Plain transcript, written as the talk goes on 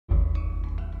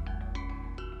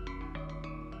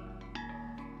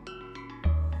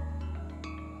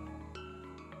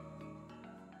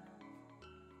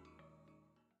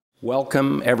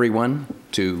Welcome, everyone,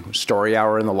 to Story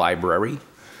Hour in the Library.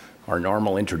 Our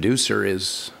normal introducer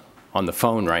is on the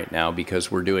phone right now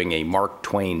because we're doing a Mark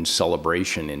Twain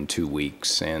celebration in 2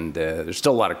 weeks, and there's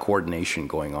still a lot of coordination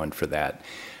going on for that.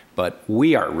 But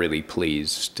we are really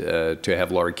pleased to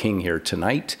have Laurie King here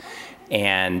tonight.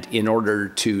 And in order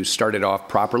to start it off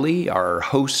properly, our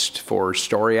host for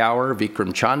Story Hour,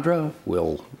 Vikram Chandra,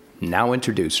 will now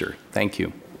introduce her. Thank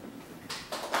you.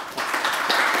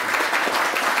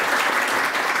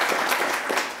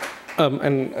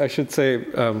 And I should say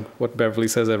what Beverly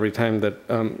says every time, that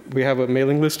we have a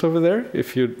mailing list over there.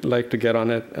 If you'd like to get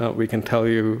on it, we can tell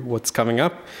you what's coming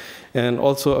up. And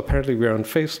also, apparently, we're on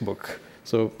Facebook.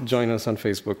 So join us on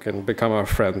Facebook and become our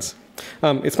friends.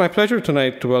 It's my pleasure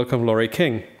tonight to welcome Laurie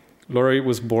King. Laurie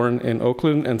was born in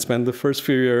Oakland and spent the first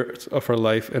few years of her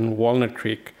life in Walnut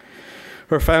Creek.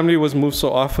 Her family was moved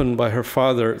so often by her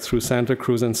father through Santa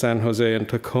Cruz and San Jose and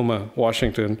Tacoma,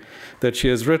 Washington, that she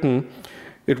has written,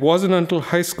 "It wasn't until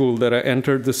high school that I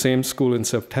entered the same school in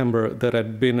September that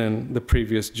I'd been in the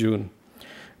previous June.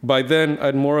 By then,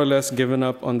 I'd more or less given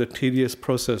up on the tedious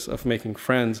process of making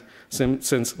friends,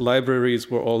 since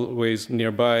libraries were always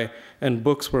nearby and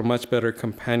books were much better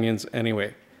companions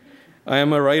anyway. I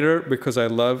am a writer because I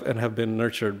love and have been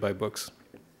nurtured by books."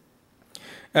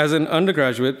 As an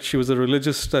undergraduate, she was a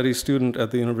religious studies student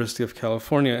at the University of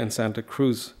California in Santa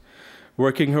Cruz.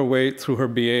 Working her way through her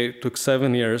BA took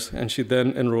 7 years, and she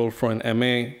then enrolled for an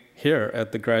MA here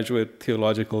at the Graduate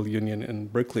Theological Union in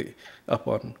Berkeley, up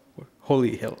on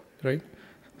Holy Hill, right?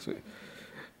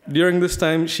 During this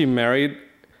time, she married,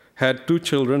 had 2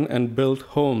 children, and built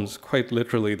homes, quite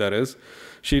literally, that is.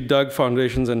 She dug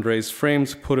foundations and raised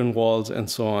frames, put in walls, and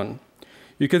so on.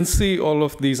 You can see all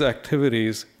of these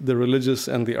activities, the religious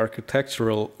and the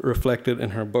architectural, reflected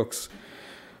in her books.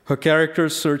 Her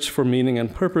characters search for meaning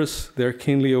and purpose. They're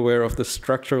keenly aware of the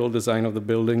structural design of the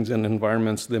buildings and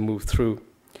environments they move through.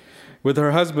 With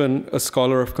her husband, a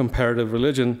scholar of comparative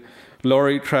religion,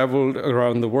 Laurie traveled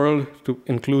around the world,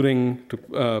 including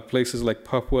to places like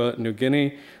Papua New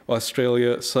Guinea,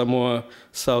 Australia, Samoa,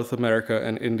 South America,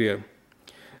 and India.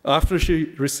 After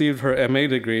she received her MA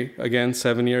degree, again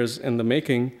 7 years in the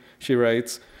making, she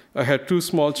writes, "I had 2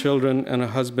 small children and a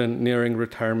husband nearing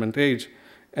retirement age.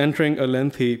 Entering a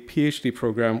lengthy PhD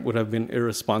program would have been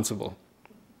irresponsible."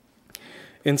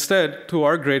 Instead, to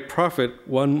our great profit,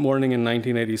 one morning in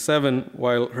 1987,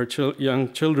 while her young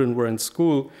children were in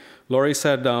school, Laurie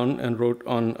sat down and wrote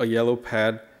on a yellow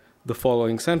pad the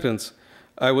following sentence: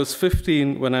 "I was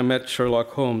 15 when I met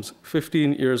Sherlock Holmes,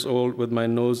 15 years old with my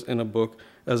nose in a book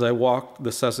as I walked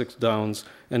the Sussex Downs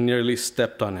and nearly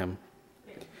stepped on him."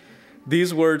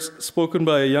 These words, spoken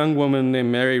by a young woman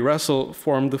named Mary Russell,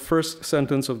 formed the first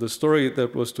sentence of the story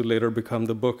that was to later become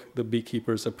the book, The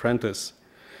Beekeeper's Apprentice.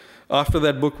 After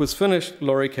that book was finished,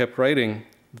 Laurie kept writing.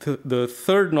 The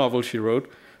third novel she wrote,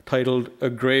 titled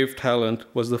A Grave Talent,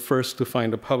 was the first to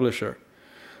find a publisher.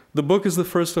 The book is the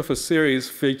first of a series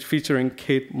featuring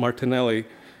Kate Martinelli,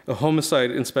 a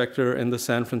homicide inspector in the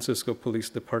San Francisco Police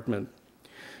Department.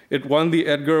 It won the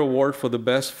Edgar Award for the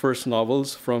best first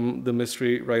novels from the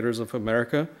Mystery Writers of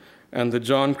America and the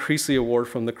John Creasey Award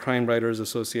from the Crime Writers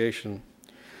Association.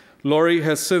 Laurie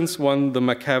has since won the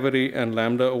Macavity and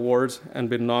Lambda Awards and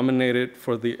been nominated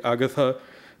for the Agatha,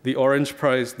 the Orange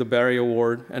Prize, the Barry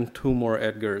Award, and 2 more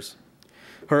Edgars.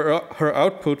 Her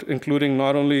output, including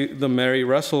not only the Mary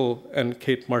Russell and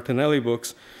Kate Martinelli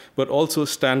books, but also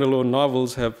standalone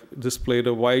novels, have displayed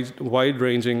a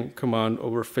wide-ranging command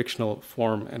over fictional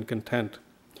form and content.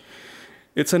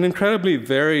 It's an incredibly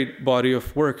varied body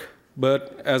of work,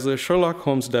 but as a Sherlock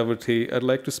Holmes devotee, I'd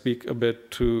like to speak a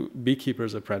bit to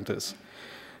Beekeeper's Apprentice.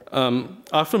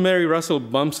 After Mary Russell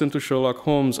bumps into Sherlock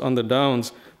Holmes on the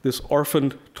Downs, this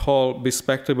orphaned, tall,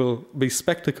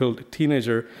 bespectacled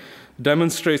teenager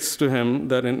demonstrates to him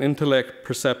that in intellect,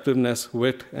 perceptiveness,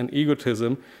 wit, and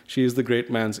egotism, she is the great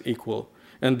man's equal,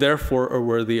 and therefore a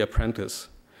worthy apprentice.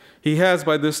 He has,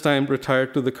 by this time,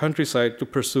 retired to the countryside to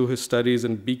pursue his studies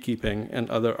in beekeeping and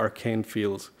other arcane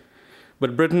fields.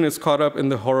 But Britain is caught up in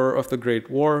the horror of the Great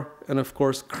War, and of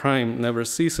course, crime never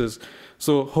ceases.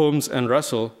 So Holmes and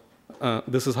Russell,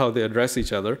 this is how they address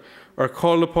each other, are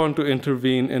called upon to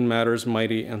intervene in matters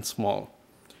mighty and small.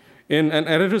 In an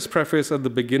editor's preface at the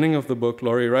beginning of the book,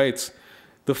 Laurie writes,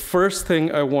 "The first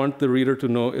thing I want the reader to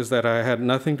know is that I had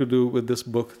nothing to do with this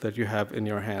book that you have in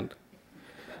your hand."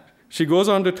 She goes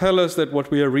on to tell us that what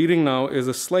we are reading now is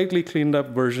a slightly cleaned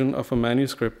up version of a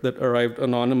manuscript that arrived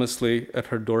anonymously at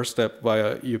her doorstep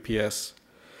via UPS.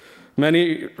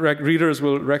 Many readers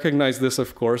will recognize this,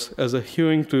 of course, as a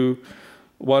hewing to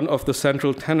one of the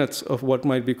central tenets of what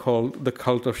might be called the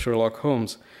cult of Sherlock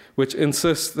Holmes, which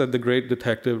insists that the great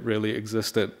detective really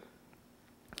existed.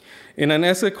 In an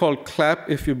essay called Clap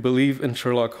If You Believe in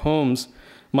Sherlock Holmes,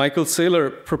 Michael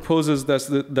Saylor proposes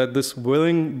that this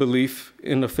willing belief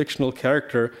in a fictional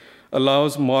character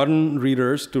allows modern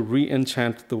readers to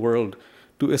re-enchant the world,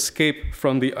 to escape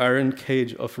from the iron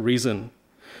cage of reason.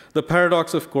 The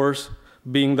paradox, of course,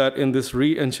 being that this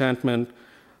re-enchantment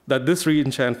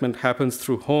happens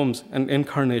through Holmes, an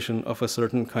incarnation of a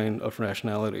certain kind of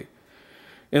rationality.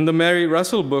 In the Mary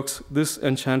Russell books, this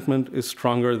enchantment is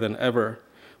stronger than ever.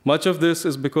 Much of this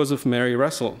is because of Mary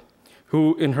Russell,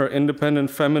 who, in her independent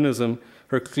feminism,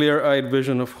 her clear-eyed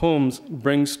vision of Holmes,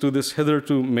 brings to this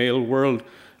hitherto male world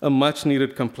a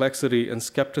much-needed complexity and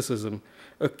skepticism,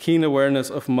 a keen awareness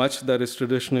of much that is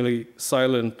traditionally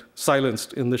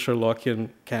silenced in the Sherlockian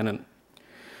canon.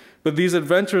 But these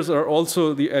adventures are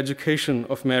also the education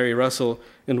of Mary Russell,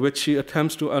 in which she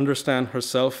attempts to understand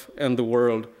herself and the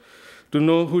world, to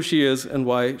know who she is and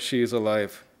why she is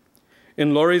alive.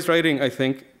 In Laurie's writing, I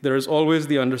think, there is always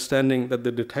the understanding that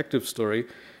the detective story,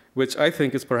 which I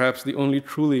think is perhaps the only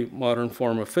truly modern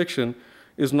form of fiction,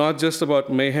 is not just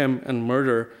about mayhem and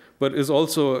murder, but is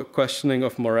also a questioning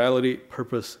of morality,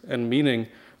 purpose, and meaning,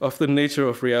 of the nature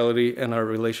of reality and our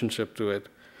relationship to it.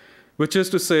 Which is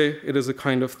to say, it is a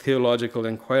kind of theological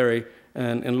inquiry,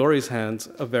 and in Laurie's hands,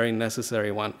 a very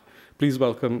necessary one. Please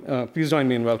join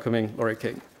me in welcoming Laurie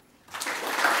King.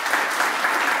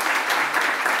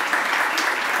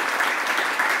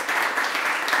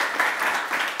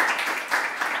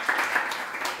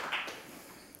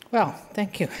 Well,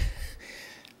 thank you.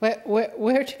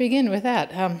 Where to begin with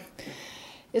that?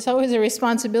 It's always a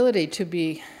responsibility to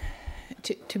be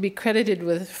credited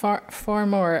with far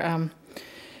more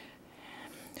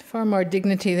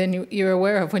dignity than you're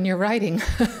aware of when you're writing.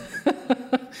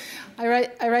 I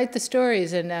write the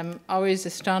stories, and I'm always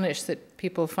astonished that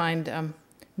people find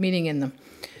meaning in them.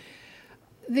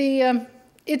 It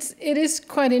is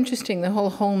quite interesting, the whole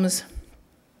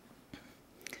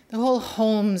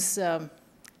Holmes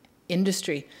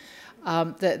industry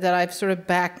that I've sort of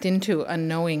backed into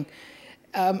unknowing.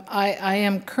 I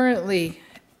am currently,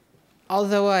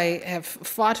 although I have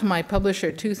fought my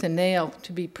publisher tooth and nail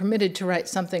to be permitted to write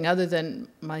something other than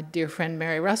my dear friend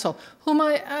Mary Russell, whom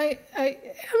I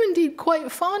am indeed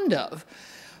quite fond of.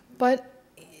 But,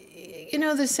 you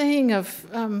know, the saying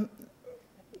of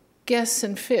guess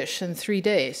and fish in 3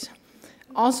 days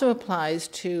also applies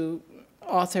to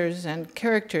authors and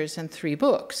characters in 3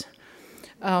 books.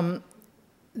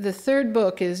 The 3rd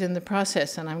book is in the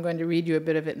process, and I'm going to read you a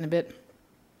bit of it in a bit.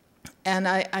 And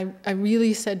I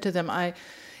really said to them,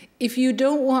 if you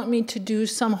don't want me to do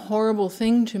some horrible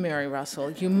thing to Mary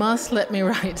Russell, you must let me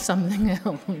write something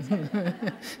else.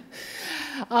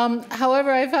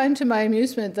 However, I find to my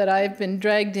amusement that I've been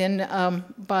dragged in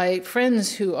by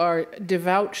friends who are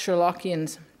devout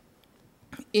Sherlockians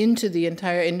into the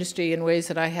entire industry in ways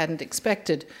that I hadn't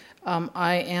expected.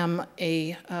 I am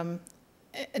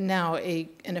now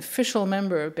an official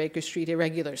member of Baker Street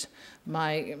Irregulars.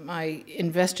 My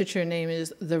investiture name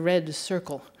is the Red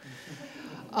Circle.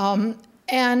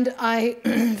 And I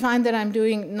find that I'm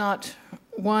doing not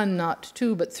 1, not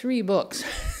 2, but 3 books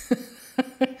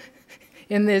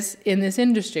in this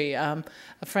industry. A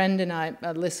friend and I,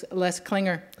 Les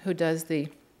Klinger, who does the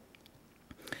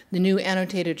new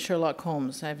annotated Sherlock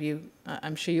Holmes.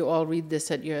 I'm sure you all read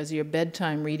this as your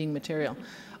bedtime reading material.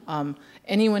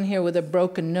 Anyone here with a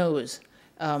broken nose,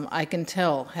 I can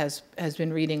tell, has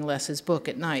been reading Les's book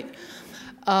at night.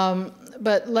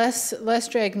 But Les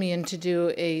dragged me in to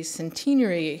do a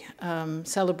centenary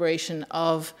celebration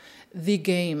of the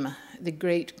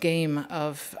great game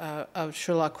of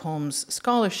Sherlock Holmes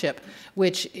scholarship,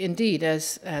 which indeed,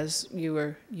 as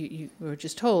you were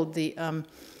just told,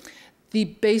 the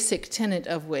basic tenet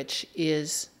of which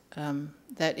is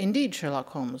that indeed Sherlock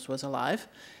Holmes was alive,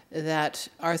 that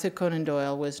Arthur Conan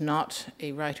Doyle was not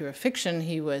a writer of fiction,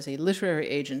 he was a literary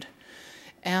agent,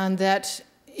 and that,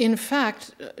 in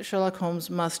fact, Sherlock Holmes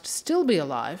must still be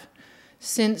alive,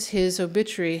 since his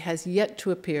obituary has yet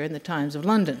to appear in the Times of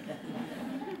London.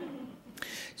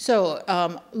 So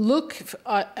look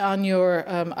on your,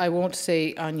 I won't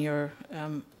say on your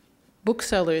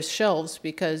booksellers' shelves,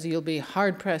 because you'll be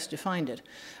hard-pressed to find it,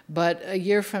 but a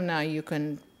year from now you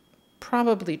can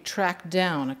probably track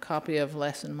down a copy of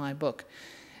Les and my book.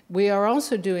 We are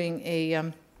also doing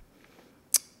a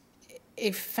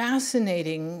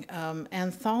fascinating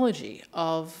anthology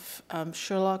of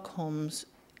Sherlock Holmes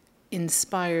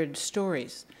inspired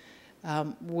stories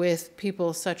with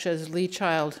people such as Lee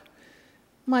Child,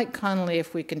 Mike Connolly,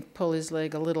 if we can pull his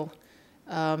leg a little,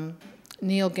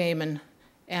 Neil Gaiman,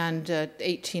 and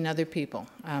 18 other people,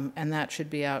 and that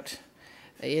should be out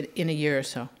in a year or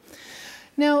so.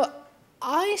 Now,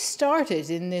 I started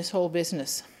in this whole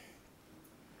business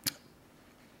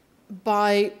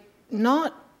by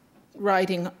not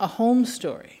writing a Holmes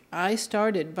story. I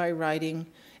started by writing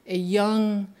a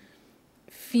young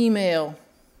female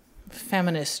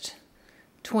feminist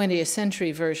 20th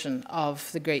century version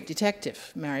of the great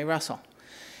detective, Mary Russell.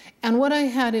 And what I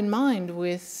had in mind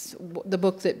with the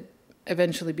book that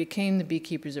eventually became The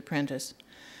Beekeeper's Apprentice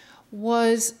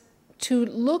was to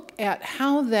look at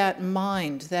how that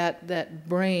mind, that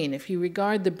brain, if you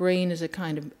regard the brain as a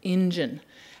kind of engine,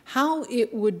 how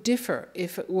it would differ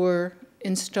if it were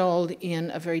installed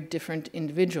in a very different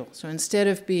individual. So instead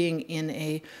of being in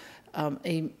a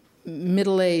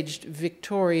middle-aged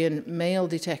Victorian male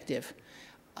detective,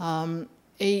 a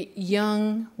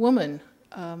young woman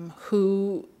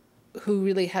who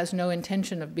really has no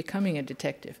intention of becoming a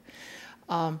detective.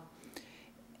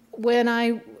 When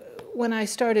I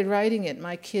started writing it,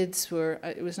 my kids were,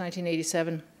 it was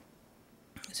 1987,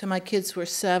 so my kids were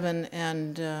 7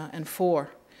 and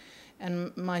 4.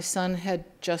 And my son had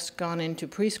just gone into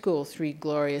preschool 3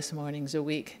 glorious mornings a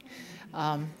week.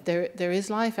 There is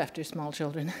life after small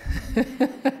children.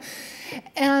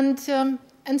 And so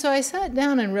I sat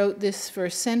down and wrote this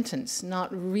first sentence, not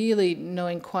really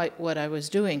knowing quite what I was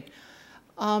doing.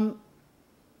 And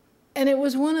it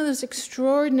was one of those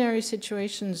extraordinary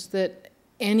situations that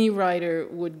any writer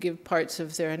would give parts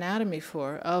of their anatomy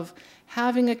for, of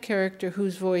having a character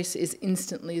whose voice is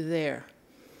instantly there.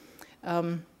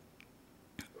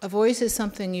 A voice is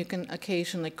something you can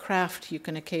occasionally craft, you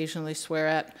can occasionally swear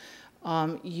at,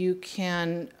 you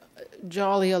can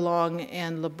jolly along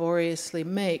and laboriously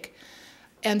make,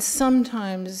 and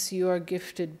sometimes you are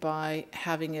gifted by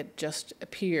having it just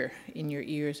appear in your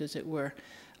ears, as it were,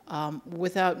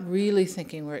 without really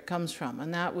thinking where it comes from.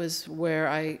 And that was where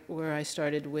I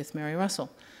started with Mary Russell.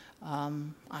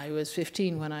 I was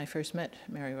 15 when I first met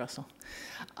Mary Russell.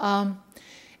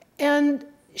 And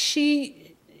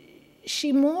she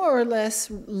more or less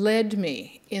led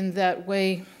me in that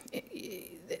way.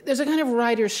 There's a kind of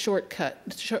writer's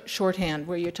shorthand,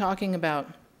 where you're talking about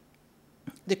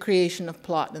the creation of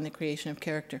plot and the creation of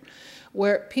character,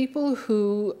 where people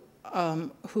who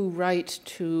write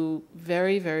to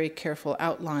very, very careful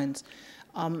outlines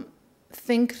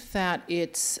think that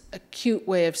it's a cute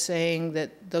way of saying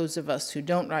that those of us who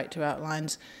don't write to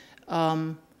outlines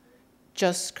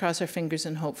just cross our fingers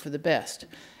and hope for the best.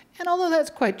 And although that's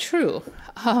quite true,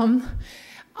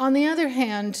 on the other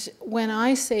hand, when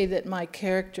I say that my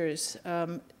characters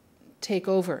take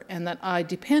over and that I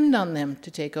depend on them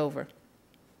to take over,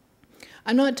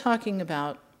 I'm not talking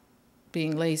about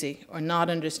being lazy or not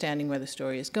understanding where the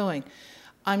story is going.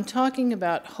 I'm talking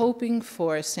about hoping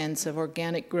for a sense of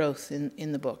organic growth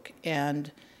in the book,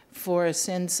 and for a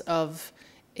sense of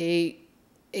a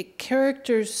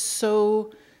character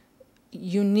so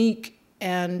unique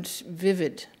and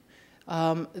vivid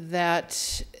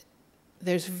that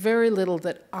there's very little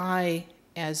that I,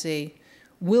 as a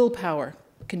willpower,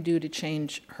 can do to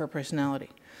change her personality.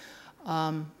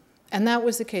 And that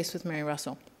was the case with Mary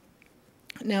Russell.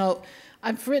 Now,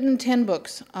 I've written 10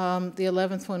 books. The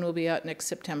 11th one will be out next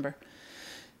September.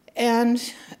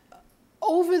 And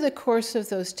over the course of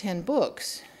those 10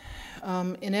 books,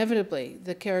 inevitably,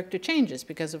 the character changes,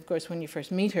 because, of course, when you first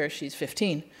meet her, she's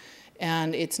 15,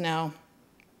 and it's now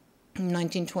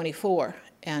 1924,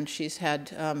 and she's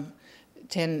had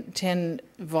 10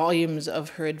 volumes of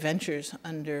her adventures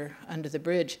under the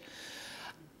bridge.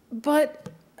 But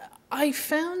I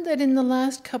found that in the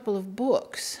last couple of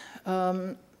books,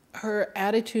 her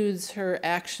attitudes, her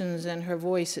actions, and her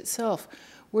voice itself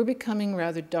were becoming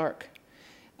rather dark.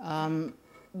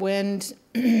 When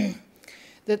the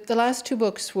last 2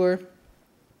 books were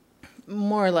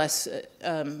more or less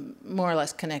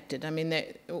connected. I mean,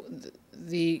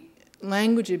 the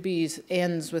Language of Bees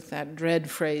ends with that dread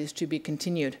phrase, "to be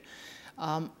continued,"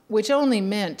 which only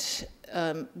meant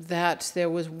that there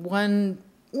was one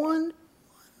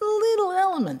little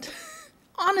element,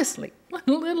 honestly, one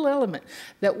little element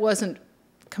that wasn't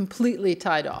completely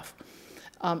tied off.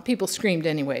 People screamed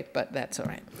anyway, but that's all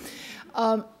right.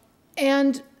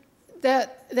 And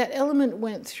that element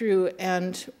went through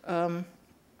and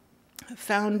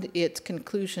found its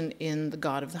conclusion in The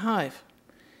God of the Hive,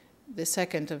 the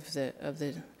second of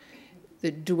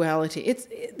the duality.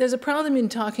 There's a problem in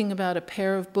talking about a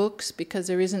pair of books because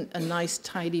there isn't a nice,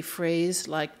 tidy phrase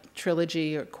like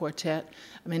trilogy or quartet.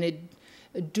 I mean,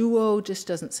 a duo just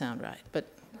doesn't sound right, but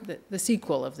the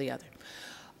sequel of the other.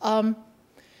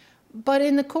 But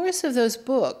in the course of those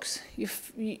books,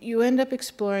 you end up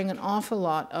exploring an awful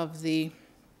lot of the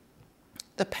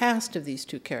the past of these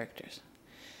two characters.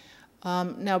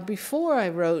 Now, before I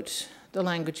wrote The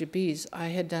Language of Bees, I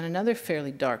had done another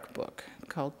fairly dark book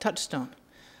called Touchstone,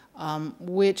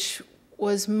 which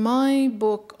was my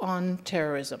book on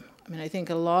terrorism. I mean, I think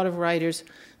a lot of writers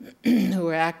who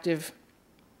were active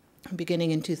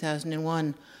beginning in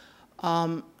 2001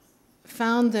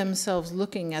 found themselves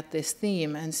looking at this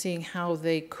theme and seeing how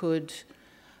they could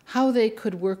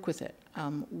work with it,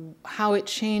 how it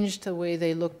changed the way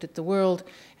they looked at the world,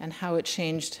 and how it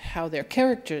changed how their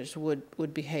characters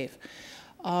would behave.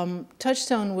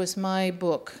 Touchstone was my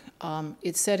book.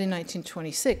 It's set in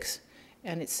 1926,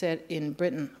 and it's set in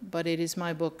Britain, but it is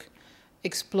my book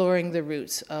exploring the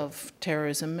roots of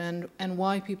terrorism and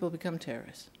why people become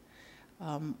terrorists.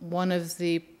 One of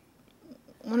the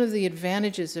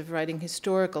advantages of writing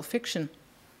historical fiction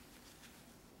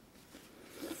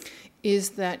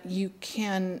is that you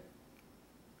can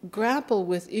grapple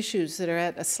with issues that are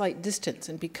at a slight distance,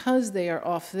 and because they are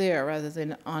off there rather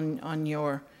than on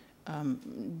your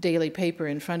daily paper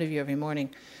in front of you every morning,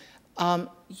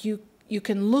 you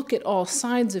can look at all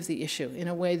sides of the issue in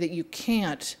a way that you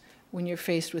can't when you're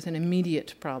faced with an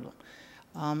immediate problem.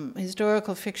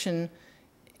 Historical fiction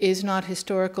is not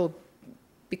historical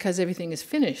because everything is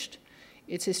finished.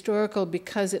 It's historical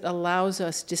because it allows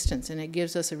us distance and it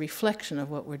gives us a reflection of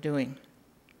what we're doing.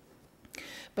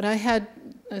 But I had,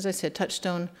 as I said,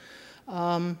 Touchstone,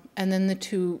 and then the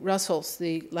two Russells,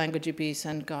 The Language of Bees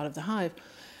and God of the Hive.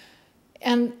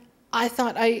 And I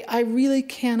thought, I really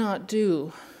cannot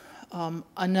do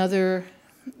another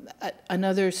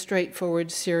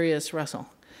straightforward, serious Russell.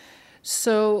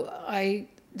 So I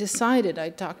decided, I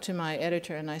talked to my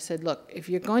editor and I said, look, if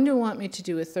you're going to want me to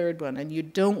do a third one and you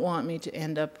don't want me to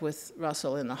end up with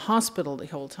Russell in the hospital the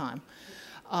whole time,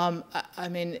 I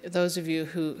mean, those of you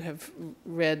who have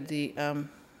read the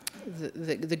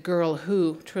Girl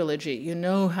Who trilogy, you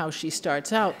know how she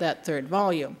starts out that third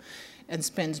volume and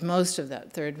spends most of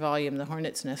that third volume, the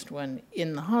Hornet's Nest one,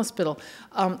 in the hospital.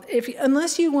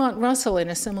 Unless you want Russell in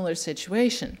a similar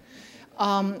situation,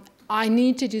 I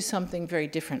need to do something very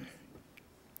different.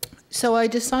 So I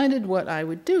decided what I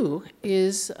would do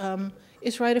is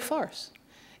write a farce,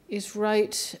 is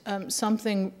write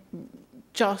something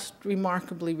just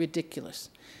remarkably ridiculous.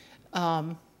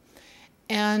 And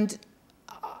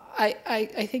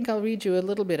I think I'll read you a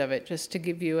little bit of it just to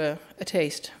give you a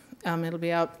taste. It'll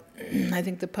be out, I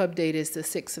think the pub date is the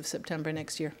 6th of September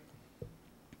next year.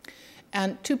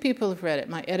 And two people have read it,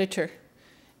 my editor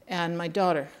and my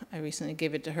daughter. I recently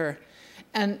gave it to her.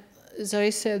 And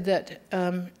Zoe said that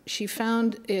she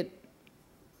found it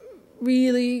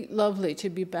really lovely to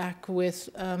be back with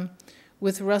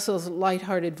Russell's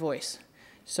lighthearted voice.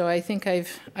 So I think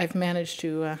I've managed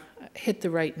to hit the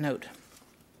right note.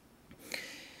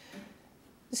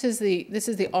 This is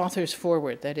the author's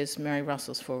foreword, that is Mary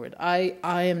Russell's foreword. I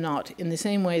am not, in the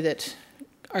same way that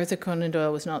Arthur Conan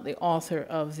Doyle was not the author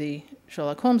of the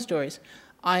Sherlock Holmes stories,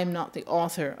 I am not the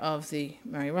author of the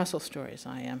Mary Russell stories.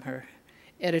 I am her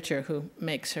editor who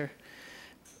makes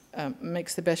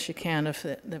the best she can of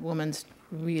the woman's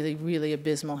really, really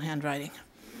abysmal handwriting.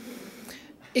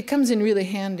 It comes in really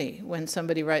handy when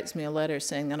somebody writes me a letter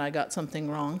saying that I got something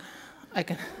wrong. I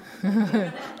can,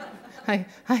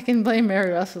 I can blame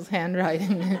Mary Russell's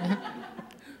handwriting.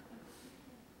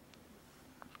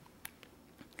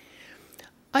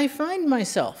 I find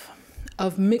myself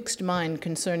of mixed mind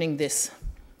concerning this,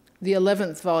 the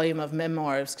 11th volume of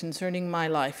memoirs concerning my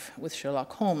life with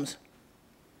Sherlock Holmes.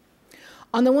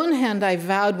 On the one hand, I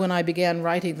vowed when I began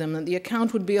writing them that the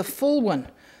account would be a full one,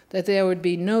 that there would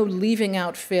be no leaving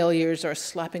out failures or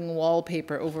slapping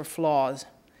wallpaper over flaws.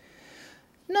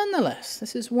 Nonetheless,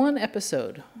 this is one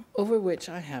episode over which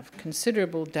I have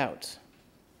considerable doubts.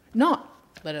 Not,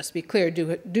 let us be clear,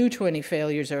 due to any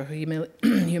failures or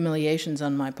humiliations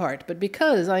on my part, but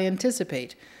because I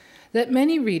anticipate that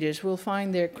many readers will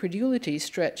find their credulity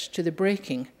stretched to the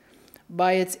breaking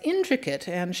by its intricate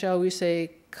and, shall we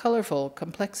say, colorful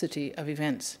complexity of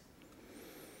events.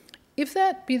 If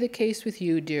that be the case with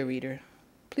you, dear reader,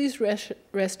 please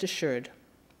rest assured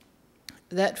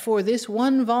that for this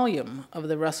one volume of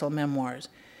the Russell Memoirs,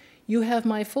 you have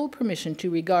my full permission to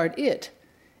regard it,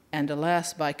 and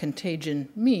alas, by contagion,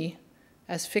 me,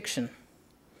 as fiction.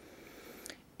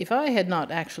 If I had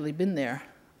not actually been there,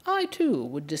 I, too,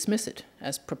 would dismiss it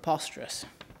as preposterous.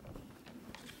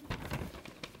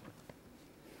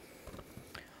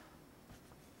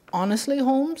 Honestly,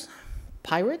 Holmes,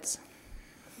 pirates?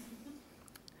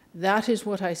 That is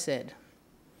what I said.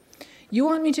 You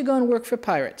want me to go and work for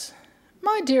pirates?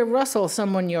 My dear Russell,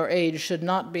 someone your age should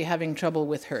not be having trouble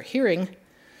with her hearing.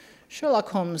 Sherlock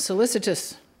Holmes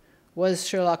solicitous. Was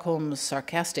Sherlock Holmes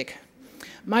sarcastic?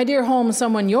 My dear Holmes,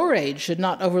 someone your age should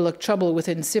not overlook trouble with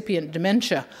incipient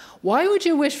dementia. Why would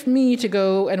you wish me to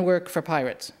go and work for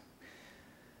pirates?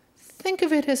 Think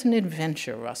of it as an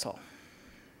adventure, Russell.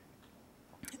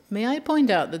 May I point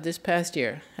out that this past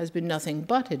year has been nothing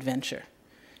but adventure.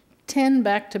 10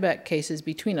 back-to-back cases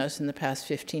between us in the past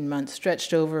 15 months,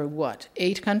 stretched over, what,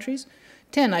 8 countries?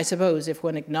 10, I suppose, if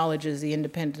one acknowledges the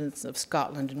independence of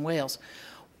Scotland and Wales.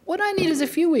 What I need is a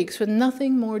few weeks with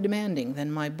nothing more demanding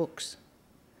than my books.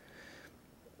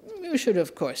 You should,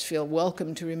 of course, feel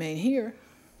welcome to remain here.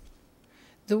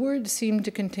 The words seemed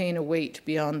to contain a weight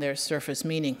beyond their surface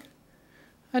meaning.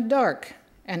 A dark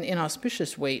and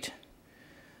inauspicious weight.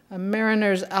 A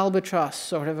mariner's albatross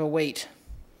sort of a weight.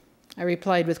 I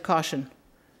replied with caution.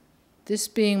 This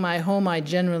being my home, I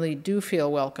generally do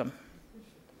feel welcome.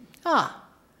 Ah,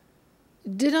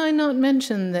 did I not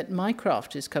mention that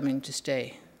Mycroft is coming to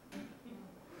stay?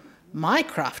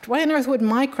 Mycroft? Why on earth would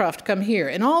Mycroft come here?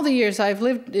 In all the years I've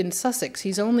lived in Sussex,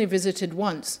 he's only visited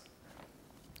once.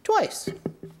 Twice,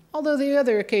 although the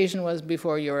other occasion was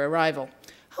before your arrival.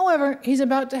 However, he's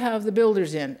about to have the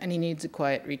builders in, and he needs a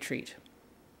quiet retreat.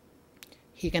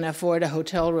 He can afford a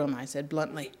hotel room, I said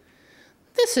bluntly.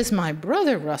 This is my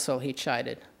brother, Russell, he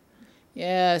chided.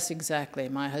 Yes, exactly,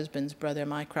 my husband's brother,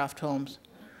 Mycroft Holmes,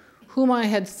 whom I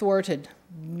had thwarted,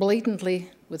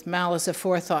 blatantly, with malice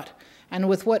aforethought, and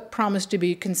with what promised to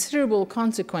be considerable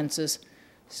consequences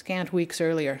scant weeks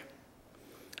earlier,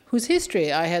 whose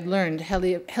history I had learned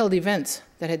held events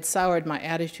that had soured my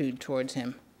attitude towards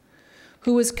him,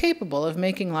 who was capable of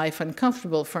making life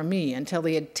uncomfortable for me until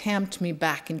he had tamped me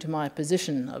back into my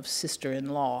position of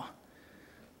sister-in-law.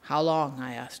 How long,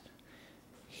 I asked.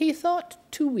 He thought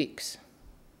 2 weeks.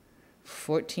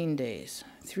 14 days,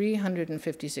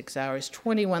 356 hours,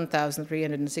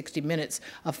 21,360 minutes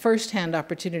of first-hand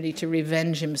opportunity to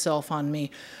revenge himself on me,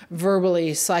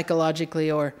 verbally, psychologically,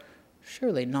 or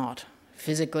surely not,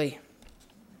 physically.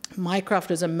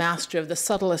 Mycroft is a master of the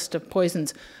subtlest of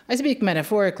poisons. I speak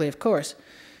metaphorically, of course.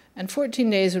 And 14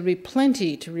 days would be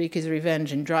plenty to wreak his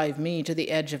revenge and drive me to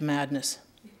the edge of madness.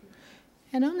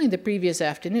 And only the previous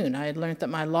afternoon I had learnt that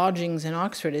my lodgings in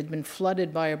Oxford had been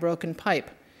flooded by a broken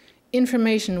pipe,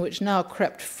 information which now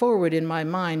crept forward in my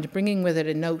mind, bringing with it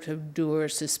a note of dour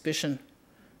suspicion.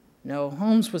 No,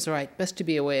 Holmes was right, best to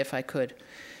be away if I could.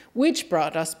 Which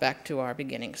brought us back to our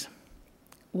beginnings.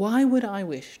 Why would I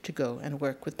wish to go and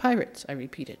work with pirates, I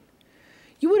repeated.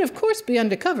 You would, of course, be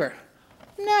undercover.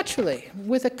 Naturally,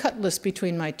 with a cutlass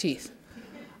between my teeth.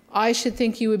 I should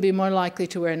think you would be more likely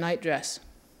to wear a nightdress.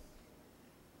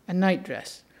 A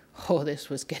nightdress. Oh, this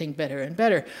was getting better and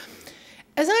better.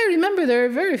 As I remember, there are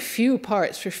very few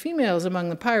parts for females among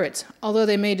the pirates, although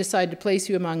they may decide to place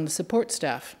you among the support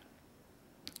staff.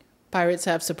 Pirates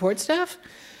have support staff?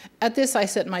 At this, I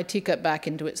set my teacup back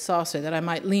into its saucer that I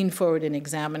might lean forward and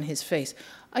examine his face.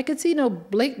 I could see no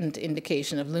blatant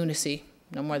indication of lunacy,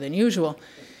 no more than usual.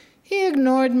 He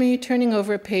ignored me, turning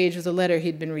over a page of the letter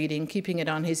he'd been reading, keeping it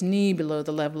on his knee below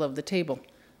the level of the table.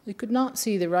 We could not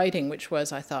see the writing, which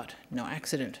was, I thought, no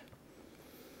accident.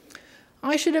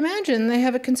 I should imagine they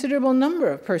have a considerable number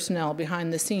of personnel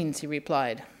behind the scenes, he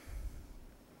replied.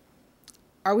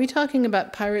 Are we talking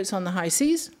about pirates on the high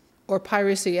seas, or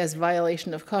piracy as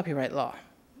violation of copyright law?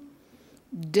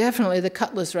 Definitely the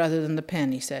cutlass rather than the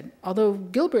pen, he said, although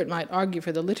Gilbert might argue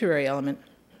for the literary element.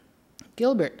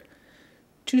 Gilbert.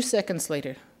 2 seconds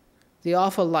later, the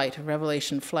awful light of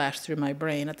revelation flashed through my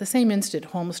brain. At the same instant,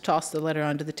 Holmes tossed the letter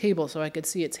onto the table so I could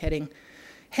see its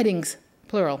headings,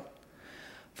 plural.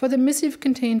 For the missive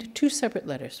contained 2 separate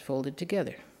letters folded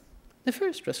together. The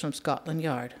first was from Scotland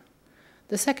Yard.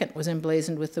 The second was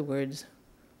emblazoned with the words,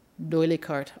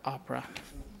 Doylicart Opera.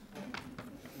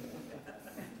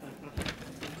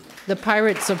 The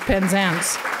Pirates of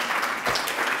Penzance.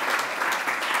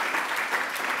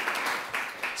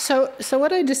 So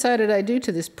what I decided I'd do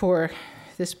to this poor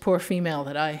female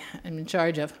that I am in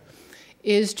charge of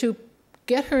is to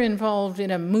get her involved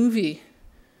in a movie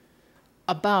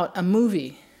about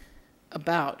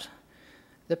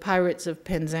the Pirates of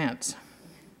Penzance.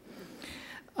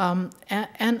 And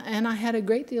I had a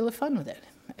great deal of fun with it,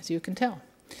 as you can tell.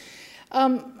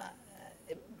 But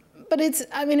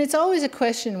it's always a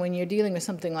question when you're dealing with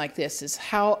something like this, is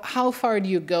how far do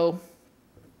you go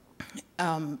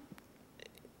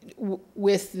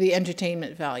with the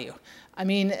entertainment value? I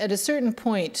mean, at a certain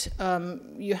point,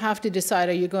 you have to decide,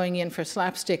 are you going in for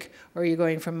slapstick or are you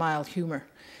going for mild humor?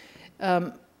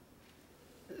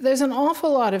 There's an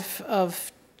awful lot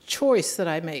of choice that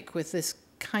I make with this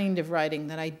kind of writing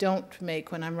that I don't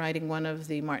make when I'm writing one of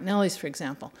the Martinellis, for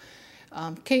example.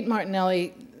 Kate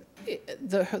Martinelli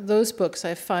those books, I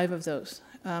have 5 of those.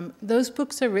 Those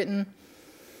books are written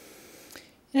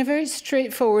in a very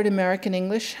straightforward American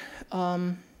English.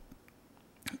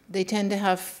 They tend to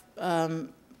have a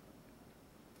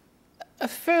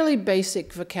fairly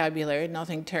basic vocabulary,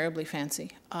 nothing terribly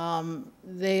fancy.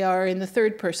 They are in the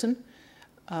third person.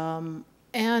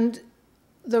 And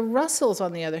the Russells,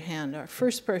 on the other hand, are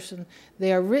first person.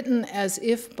 They are written as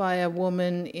if by a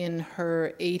woman in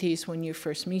her 80s when you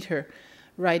first meet her,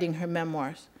 writing her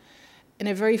memoirs, in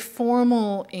a very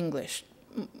formal English,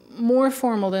 more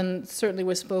formal than certainly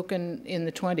was spoken in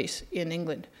the 20s in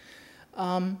England,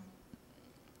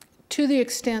 to the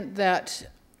extent that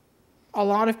a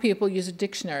lot of people use a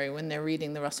dictionary when they're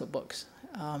reading the Russell books,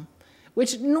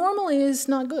 which normally is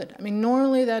not good. I mean,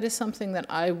 normally that is something that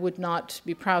I would not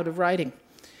be proud of writing,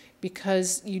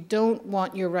 because you don't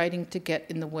want your writing to get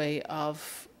in the way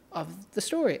of the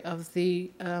story, of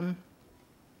the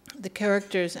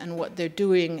characters and what they're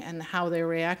doing and how they're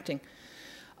reacting.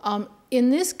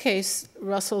 In this case,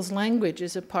 Russell's language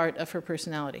is a part of her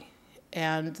personality,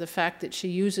 and the fact that she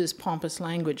uses pompous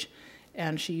language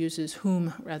and she uses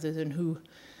whom rather than who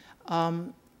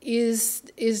is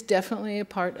definitely a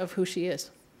part of who she is.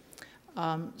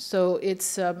 So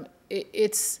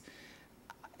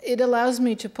it allows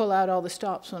me to pull out all the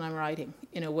stops when I'm writing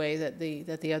in a way that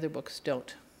the other books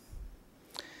don't.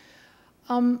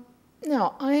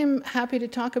 Now, I am happy to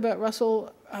talk about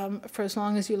Russell for as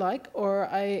long as you like, or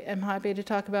I am happy to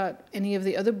talk about any of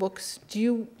the other books. Do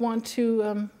you want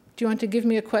to give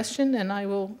me a question and I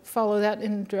will follow that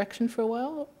in direction for a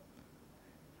while?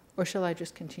 Or shall I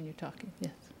just continue talking?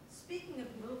 Yes. Speaking of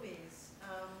movies,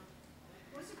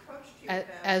 who's approached you about...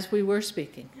 As we were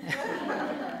speaking.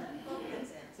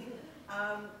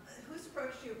 Who's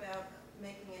approached you about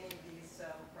making any of these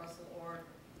Russell or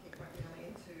into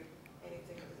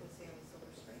anything that we can see on the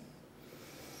silver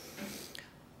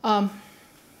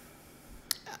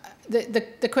screen?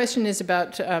 The question is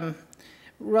about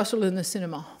Russell in the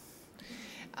cinema.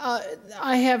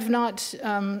 I have not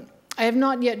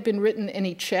yet been written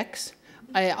any checks.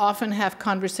 I often have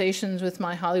conversations with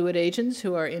my Hollywood agents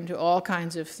who are into all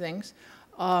kinds of things.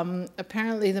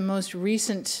 Apparently, the most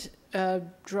recent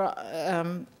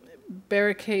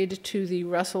barricade to the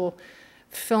Russell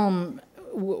film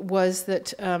was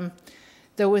that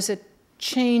there was a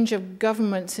change of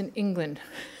governments in England.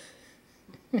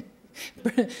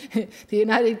 The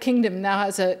United Kingdom now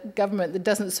has a government that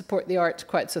doesn't support the arts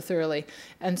quite so thoroughly,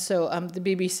 and so the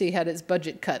BBC had its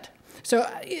budget cut. So,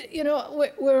 you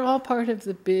know, we're all part of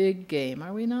the big game,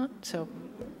 are we not? So,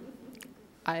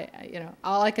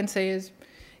 all I can say is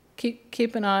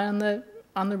keep an eye on the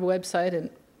website,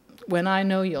 and when I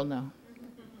know, you'll know.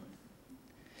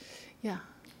 Yeah.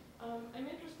 I'm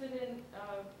interested in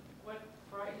what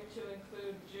brought you to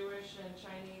include Jewish and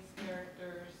Chinese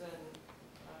characters and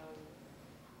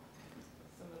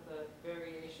some of the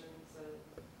variations of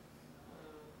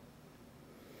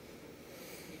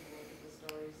people into the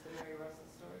stories, the Mary Russell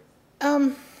stories.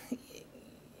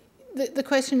 The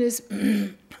question is,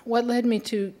 what led me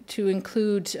to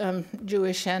include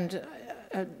Jewish and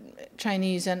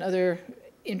Chinese and other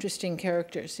interesting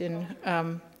characters in?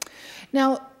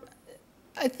 Now,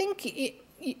 I think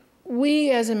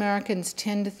we as Americans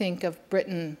tend to think of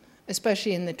Britain,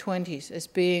 especially in the 20s, as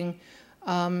being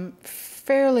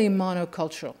fairly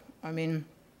monocultural. I mean,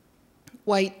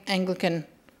 white, Anglican,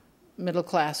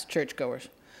 middle-class churchgoers.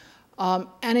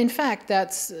 And in fact,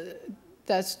 that's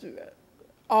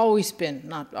always been,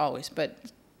 not always, but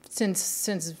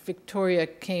since Victoria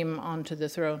came onto the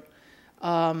throne,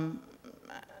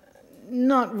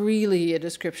 not really a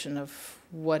description of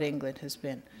what England has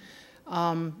been.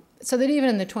 So that even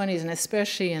in the 20s, and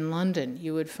especially in London,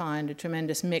 you would find a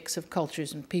tremendous mix of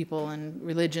cultures and people and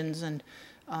religions and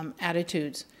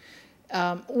attitudes.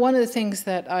 One of the things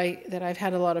that I've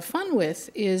had a lot of fun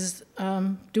with is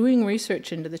doing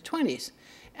research into the 20s.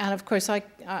 And of course,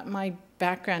 my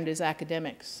background is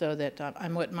academics, so that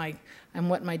I'm what my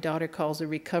daughter calls a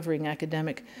recovering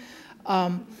academic.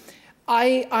 My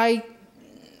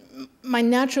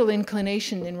natural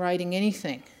inclination in writing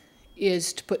anything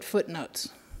is to put footnotes,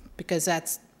 because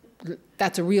that's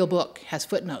a real book, has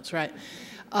footnotes, right?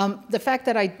 The fact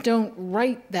that I don't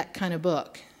write that kind of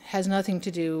book has nothing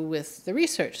to do with the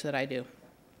research that I do.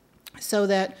 So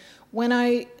that when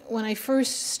I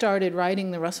first started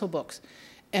writing the Russell books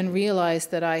and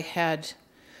realized that I had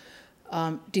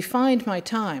defined my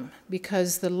time,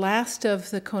 because the last of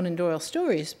the Conan Doyle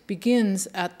stories begins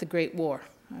at the Great War.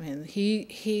 I mean,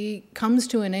 he comes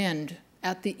to an end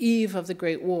at the eve of the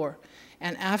Great War,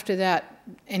 and after that,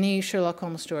 any Sherlock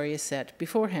Holmes story is set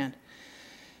beforehand.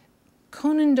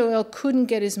 Conan Doyle couldn't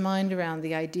get his mind around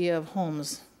the idea of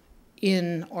Holmes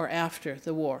in or after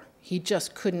the war. He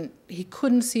just couldn't, he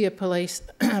couldn't see a place,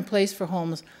 a place for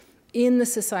Holmes in the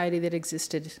society that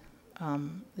existed,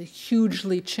 the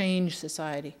hugely changed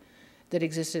society that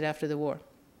existed after the war.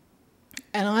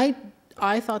 And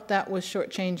I thought that was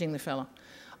shortchanging the fellow.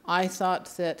 I thought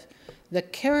that the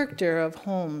character of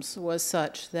Holmes was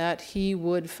such that he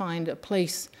would find a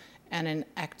place and an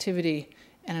activity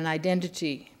and an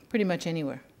identity pretty much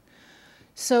anywhere.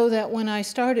 So that when I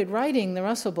started writing the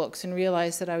Russell books and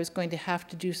realized that I was going to have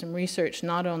to do some research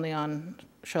not only on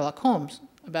Sherlock Holmes,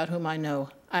 about whom I knew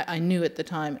at the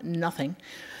time nothing,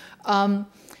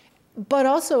 but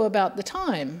also about the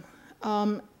time.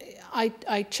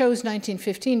 I chose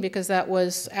 1915 because that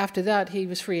was, after that, he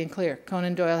was free and clear.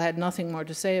 Conan Doyle had nothing more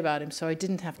to say about him, so I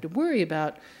didn't have to worry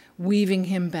about weaving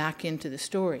him back into the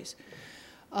stories.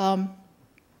 But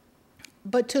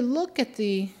to look at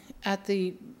the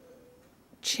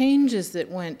changes that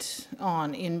went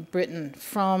on in Britain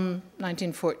from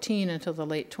 1914 until the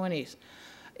late 20s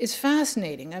is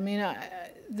fascinating. I mean,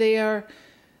 they are,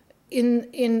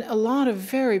 in a lot of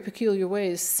very peculiar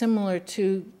ways, similar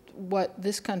to what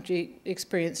this country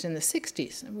experienced in the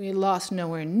 60s. We lost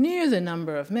nowhere near the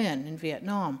number of men in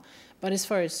Vietnam, but as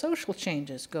far as social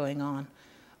changes going on,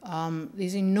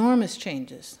 these enormous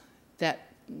changes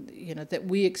that, that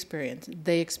we experienced,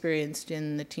 they experienced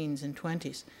in the teens and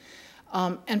 20s.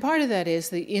 And part of that is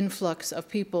the influx of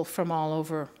people from all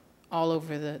over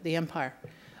the empire.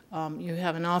 You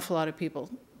have an awful lot of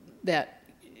people that,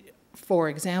 for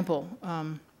example,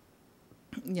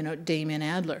 Damien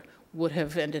Adler would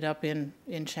have ended up in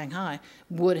Shanghai,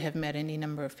 would have met any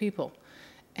number of people.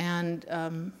 And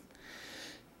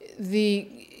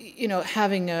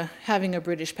having a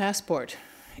British passport,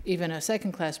 even a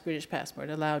second-class British passport,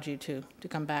 allowed you to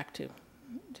come back to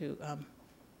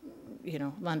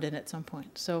London at some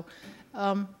point. So,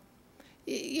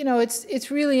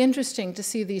 it's really interesting to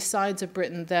see these sides of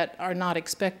Britain that are not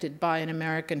expected by an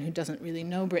American who doesn't really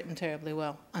know Britain terribly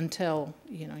well until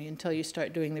you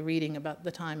start doing the reading about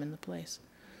the time and the place.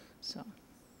 So,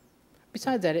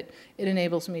 besides that, it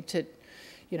enables me to,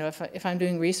 if I'm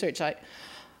doing research, I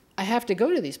have to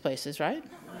go to these places, right?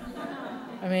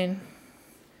 I mean,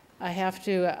 I have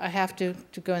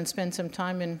to go and spend some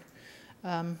time in.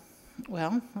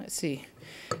 Well, let's see.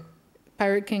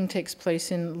 Pirate King takes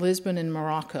place in Lisbon and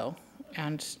Morocco,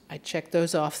 and I checked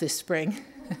those off this spring.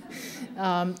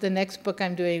 The next book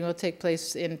I'm doing will take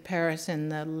place in Paris in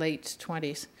the late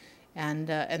 20s, and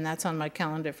that's on my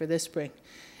calendar for this spring.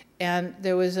 And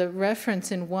there was a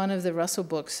reference in one of the Russell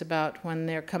books about when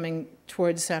they're coming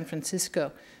towards San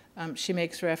Francisco. She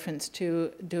makes reference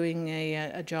to doing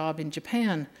a job in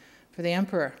Japan for the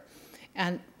emperor.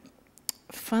 And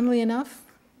funnily enough,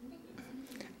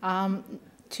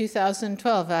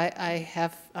 2012, I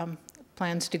have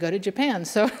plans to go to Japan.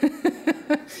 So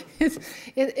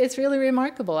it's really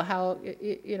remarkable how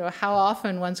how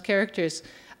often one's characters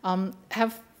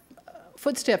have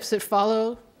footsteps that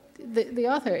follow the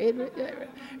author.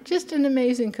 Just an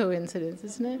amazing coincidence,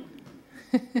 isn't it?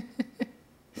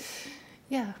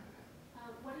 Yeah.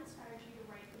 What inspired you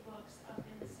to write the books up in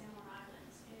the San Juan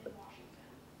Islands in Washington?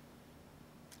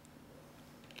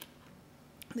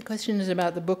 The question is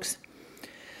about the books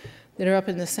that are up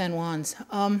in the San Juans.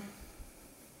 I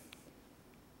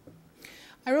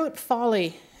wrote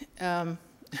Folly.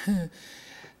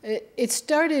 It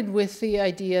started with the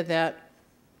idea that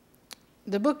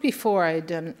the book before I had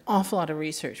done an awful lot of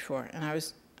research for, and I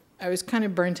was kind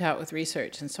of burnt out with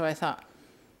research, and so I thought,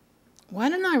 why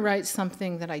don't I write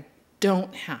something that I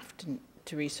don't have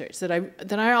to research, that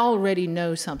I already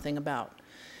know something about?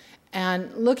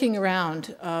 And looking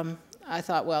around, I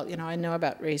thought, well, I know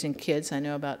about raising kids, I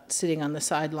know about sitting on the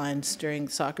sidelines during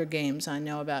soccer games, I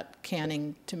know about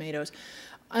canning tomatoes,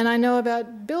 and I know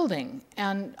about building.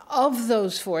 And of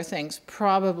those four things,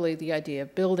 probably the idea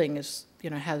of building is,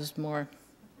 has more,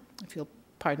 if you'll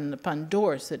pardon the pun,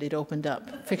 doors that it opened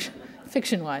up,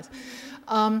 fiction-wise.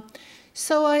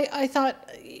 So I thought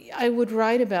I would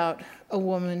write about a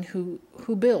woman who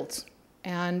builds,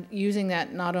 and using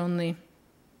that not only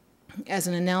as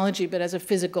an analogy, but as a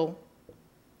physical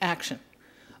action.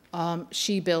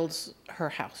 She builds her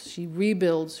house. She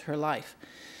rebuilds her life.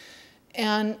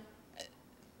 And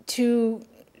to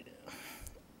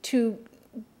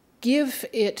give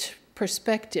it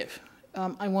perspective,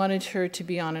 I wanted her to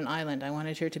be on an island. I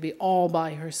wanted her to be all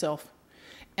by herself.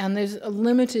 And there's a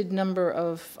limited number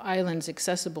of islands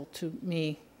accessible to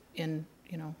me in,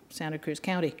 Santa Cruz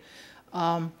County,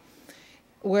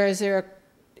 whereas there are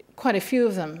quite a few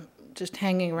of them just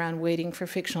hanging around waiting for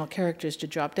fictional characters to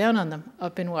drop down on them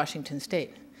up in Washington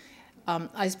State.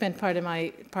 I spent part of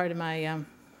my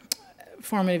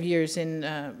formative years in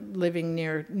living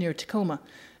near Tacoma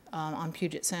on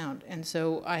Puget Sound, and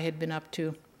so I had been up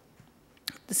to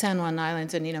the San Juan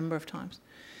Islands any number of times.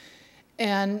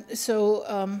 And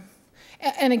so,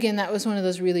 and again, that was one of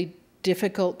those really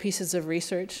difficult pieces of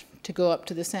research, to go up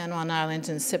to the San Juan Islands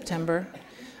in September.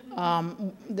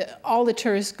 All the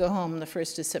tourists go home the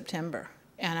 1st of September,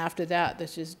 and after that,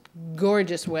 there's just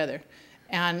gorgeous weather,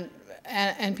 and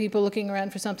people looking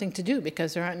around for something to do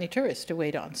because there aren't any tourists to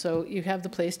wait on. So you have the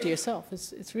place to yourself.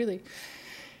 It's really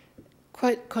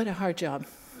quite a hard job.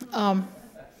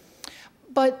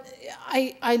 But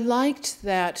I liked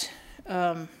that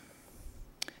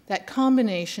that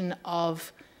combination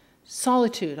of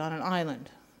solitude on an island,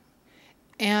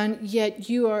 and yet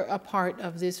you are a part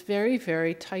of this very,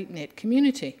 very tight-knit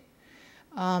community,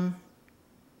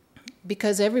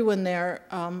 because everyone there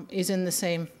is in the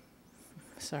same,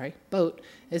 boat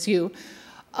as you,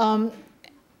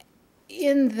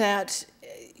 in that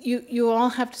you all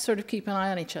have to sort of keep an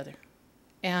eye on each other.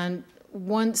 And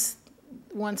once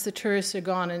the tourists are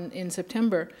gone in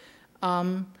September,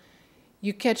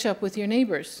 you catch up with your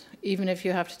neighbors, even if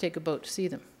you have to take a boat to see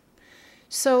them.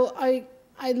 So I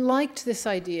liked this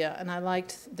idea, and I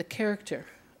liked the character.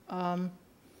 And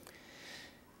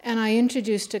I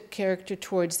introduced a character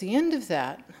towards the end of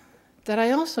that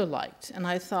I also liked. And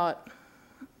I thought,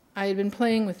 I had been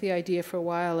playing with the idea for a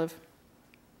while of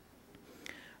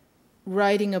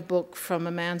writing a book from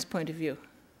a man's point of view.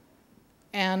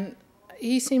 And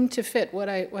he seemed to fit what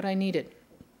I needed.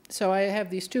 So I have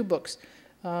these 2 books,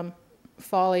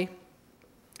 Folly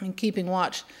and Keeping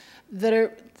Watch, that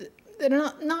are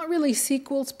not really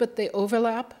sequels, but they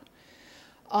overlap.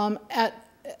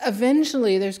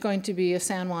 Eventually, there's going to be a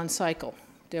San Juan cycle.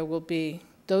 There will be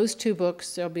those 2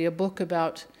 books. There'll be a book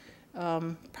about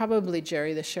probably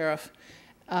Jerry the sheriff.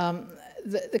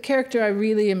 The character I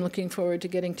really am looking forward to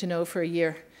getting to know for a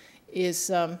year is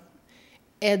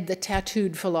Ed the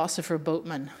tattooed philosopher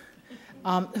boatman,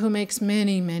 who makes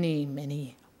many, many,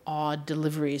 many odd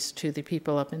deliveries to the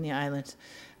people up in the islands.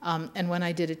 And when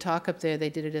I did a talk up there, they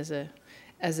did it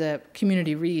as a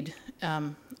community read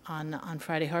on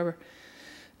Friday Harbor.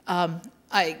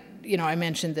 I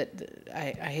mentioned that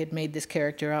I had made this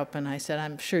character up, and I said,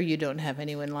 I'm sure you don't have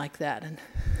anyone like that. And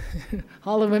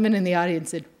all the women in the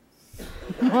audience said,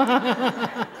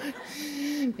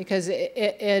 because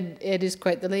Ed is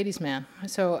quite the ladies' man.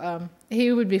 So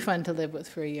he would be fun to live with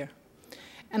for a year.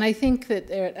 And I think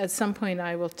that at some point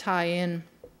I will tie in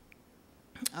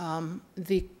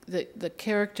the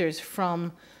characters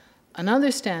from another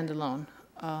standalone,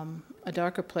 A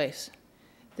Darker Place.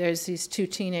 There's these 2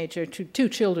 two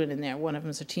children in there. One of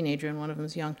them's a teenager and one of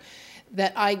them's young.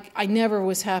 That I never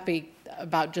was happy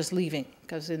about just leaving,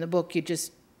 because in the book you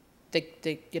just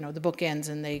the book ends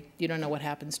and you don't know what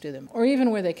happens to them, or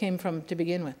even where they came from to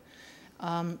begin with.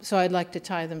 So I'd like to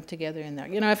tie them together in there.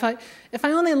 If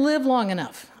I only live long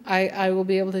enough, I will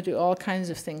be able to do all kinds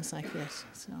of things like this.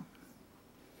 So,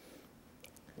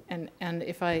 and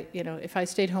if I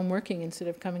stayed home working instead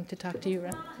of coming to talk to you,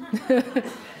 right?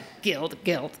 Guilt,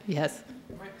 yes.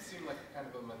 It might seem like kind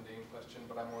of a mundane question,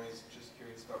 but I'm always just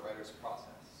curious about writers'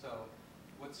 process. So,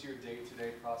 what's your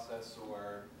day-to-day process,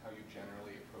 or how you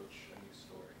generally approach a new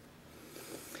story?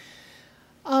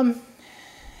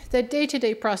 The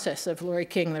day-to-day process of Laurie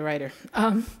King, the writer,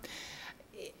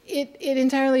 it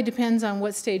entirely depends on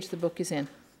what stage the book is in.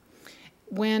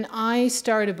 When I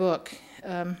start a book,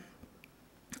 I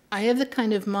have the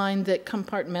kind of mind that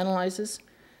compartmentalizes,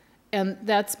 and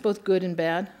that's both good and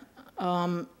bad.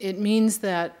 It means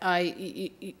that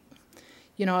I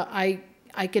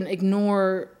can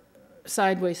ignore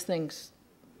sideways things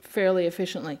fairly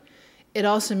efficiently. It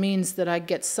also means that I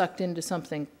get sucked into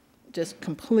something just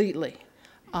completely.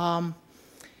 To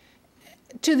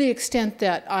the extent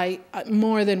that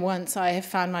more than once, I have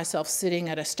found myself sitting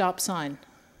at a stop sign.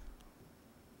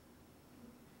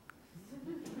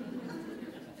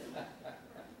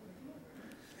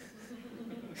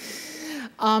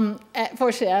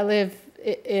 Fortunately, I live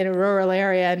in a rural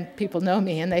area, and people know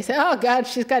me, and they say, "Oh God,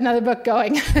 she's got another book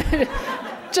going."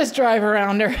 Just drive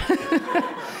around her.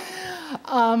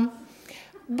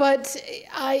 But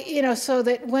so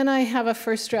that when I have a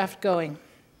first draft going,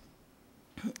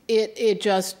 it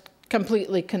just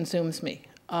completely consumes me.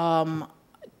 I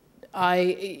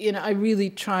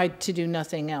really tried to do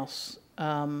nothing else,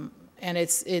 and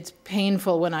it's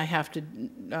painful when I have to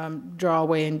draw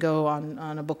away and go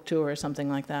on a book tour or something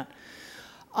like that.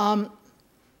 On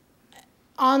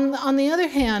the other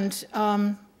hand,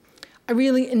 I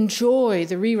really enjoy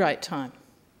the rewrite time.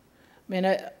 I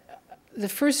mean, the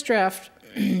first draft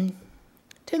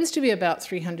tends to be about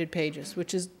 300 pages,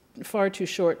 which is far too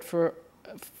short for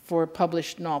a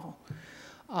published novel.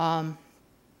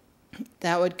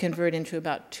 That would convert into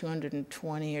about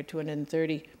 220 or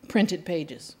 230 printed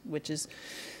pages, which is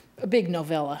a big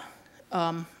novella.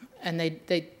 And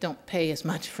they don't pay as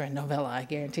much for a novella, I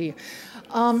guarantee you.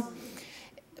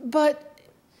 But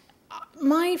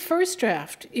my first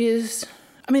draft is,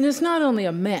 I mean, it's not only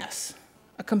a mess,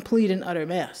 a complete and utter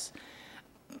mess,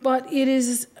 but it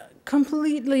is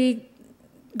completely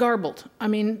garbled. I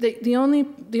mean, the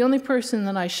only person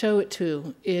that I show it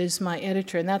to is my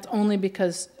editor, and that's only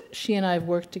because she and I have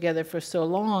worked together for so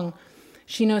long.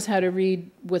 She knows how to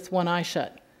read with one eye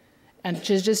shut, and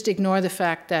to just ignore the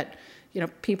fact that, you know,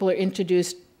 people are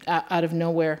introduced out of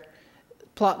nowhere,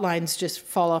 plot lines just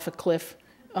fall off a cliff.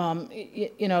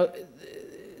 You know,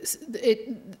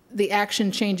 the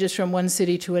action changes from one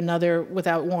city to another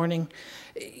without warning.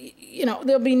 You know,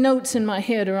 there'll be notes in my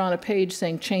head or on a page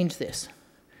saying, change this.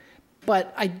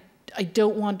 But I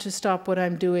don't want to stop what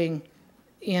I'm doing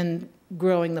in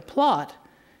growing the plot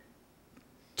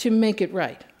to make it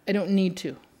right. I don't need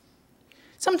to.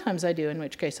 Sometimes I do, in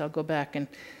which case I'll go back and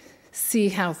see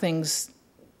how things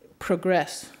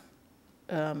progress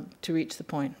to reach the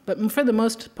point. But for the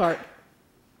most part,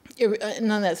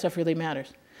 none of that stuff really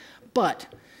matters.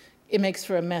 But it makes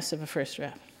for a mess of a first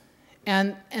draft.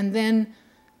 And then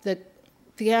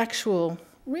the actual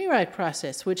rewrite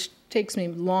process, which takes me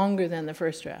longer than the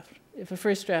first draft. If a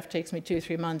first draft takes me 2 or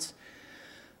 3 months,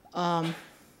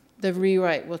 the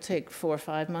rewrite will take 4 or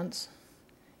 5 months.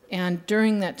 And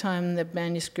during that time, the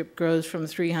manuscript grows from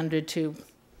 300 to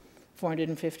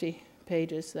 450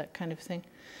 pages, that kind of thing.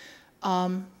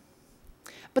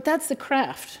 But that's the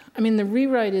craft. I mean, the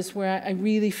rewrite is where I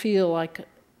really feel like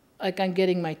I'm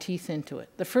getting my teeth into it.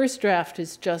 The first draft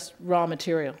is just raw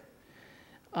material.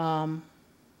 And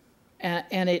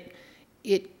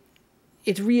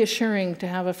it's reassuring to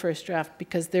have a first draft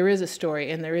because there is a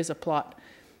story and there is a plot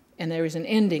and there is an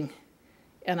ending,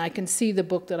 and I can see the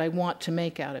book that I want to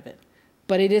make out of it.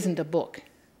 But it isn't a book.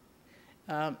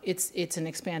 It's an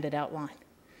expanded outline.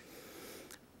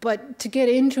 But to get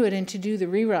into it and to do the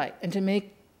rewrite and to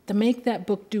make that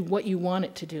book do what you want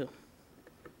it to do,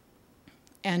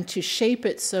 and to shape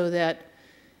it so that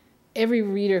every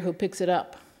reader who picks it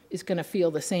up is going to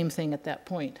feel the same thing at that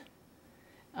point.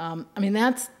 I mean,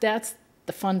 that's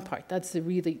the fun part. That's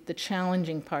the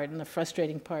challenging part and the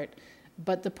frustrating part.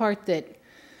 But the part that,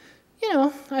 you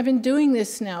know, I've been doing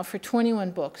this now for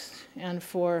 21 books and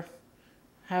for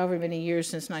however many years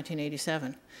since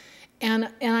 1987.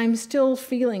 And I'm still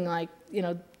feeling like, you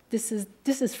know, this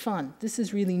is fun. This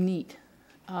is really neat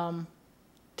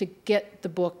to get the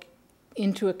book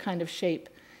into a kind of shape,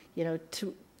 you know,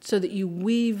 so that you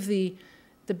weave the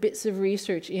bits of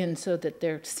research in so that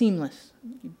they're seamless.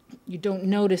 You don't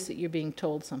notice that you're being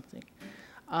told something.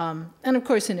 And of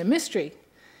course, in a mystery,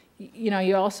 you know,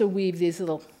 you also weave these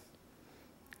little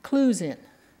clues in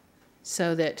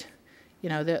so that, you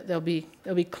know, there'll be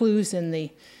clues in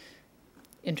the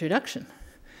introduction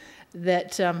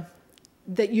that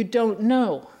you don't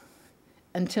know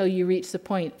until you reach the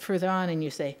point further on and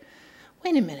you say,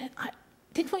 wait a minute,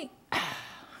 did we?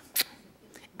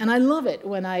 And I love it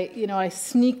when I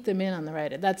sneak them in on the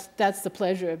writer. That's the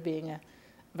pleasure of being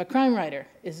a crime writer,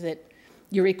 is that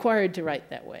you're required to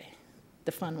write that way,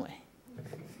 the fun way.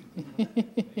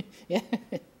 Yeah.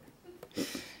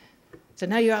 So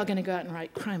now you're all going to go out and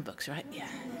write crime books, right? Yeah.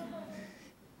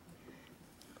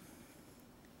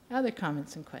 Other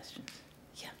comments and questions?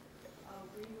 Yeah.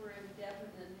 We were in Devon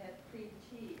and had cream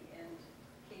tea and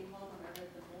came home and I read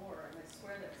the Moor, and I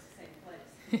swear that's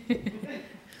the same place.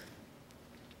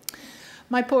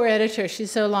 My poor editor,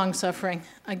 she's so long-suffering.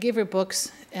 I give her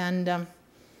books, and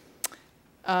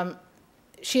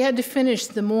she had to finish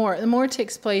The Moor. The Moor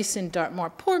takes place in Dartmoor.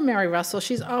 Poor Mary Russell,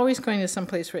 she's always going to some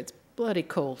place where it's bloody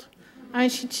cold. I mean,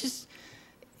 she just,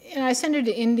 you know, I send her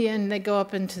to India, and they go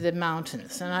up into the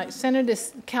mountains. And I send her to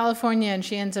California, and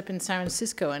she ends up in San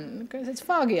Francisco, and it's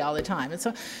foggy all the time. And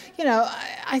so, you know,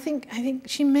 I think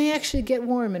she may actually get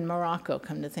warm in Morocco,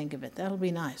 come to think of it. That'll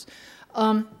be nice.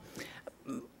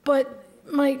 But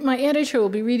my editor will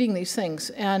be reading these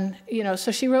things, and, you know,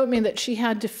 so she wrote me that she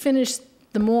had to finish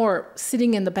The Moor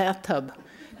sitting in the bathtub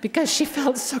because she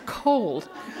felt so cold.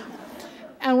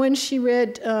 And when she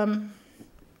read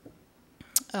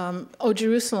O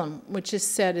Jerusalem, which is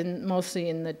set mostly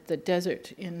in the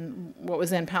desert in what was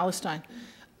then Palestine,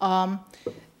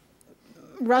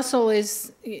 Russell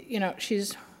is, you know,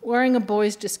 she's wearing a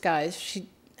boy's disguise. She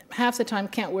half the time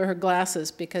can't wear her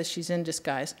glasses because she's in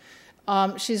disguise.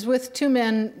 She's with two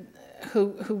men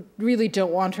who really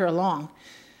don't want her along.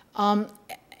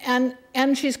 And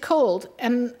she's cold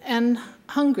and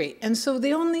hungry. And so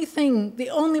the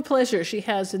only pleasure she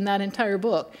has in that entire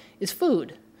book is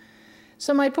food.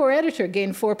 So my poor editor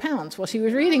gained 4 pounds while she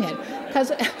was reading it.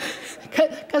 Because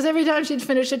every time she'd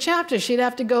finish a chapter, she'd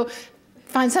have to go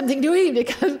find something to eat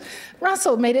because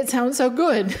Russell made it sound so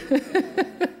good.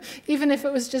 Even if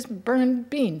it was just burned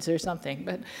beans or something.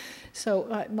 But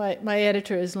so my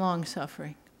editor is long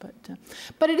suffering.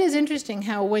 But it is interesting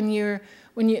how when you're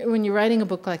writing a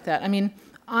book like that, I mean,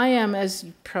 I am, as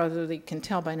you probably can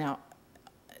tell by now,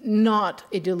 not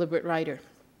a deliberate writer.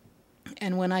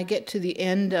 And when I get to the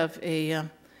end of a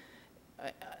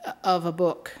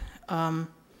book,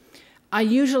 I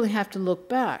usually have to look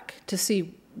back to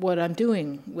see what I'm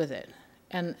doing with it.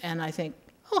 And I think,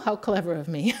 oh, how clever of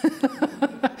me.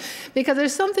 Because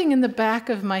there's something in the back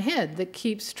of my head that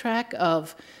keeps track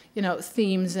of,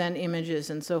 themes and images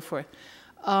and so forth,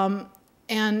 and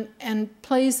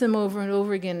plays them over and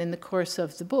over again in the course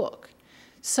of the book,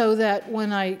 so that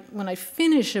when I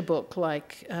finish a book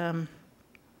like O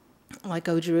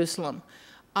Jerusalem,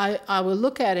 I will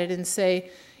look at it and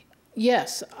say,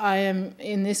 yes, I am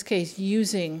in this case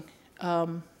using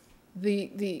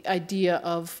the idea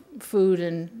of food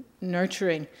and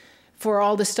nurturing for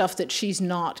all the stuff that she's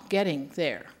not getting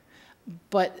there,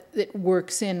 but it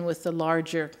works in with the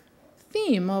larger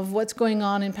theme of what's going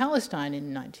on in Palestine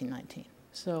in 1919.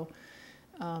 So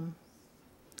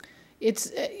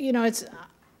it's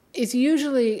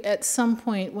usually at some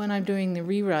point when I'm doing the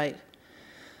rewrite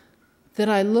that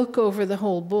I look over the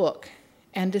whole book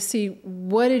and to see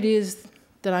what it is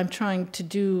that I'm trying to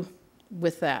do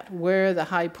with that. Where are the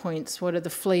high points? What are the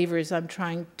flavors I'm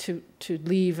trying to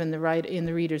leave in the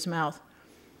reader's mouth?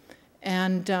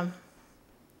 And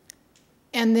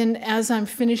then as I'm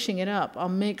finishing it up, I'll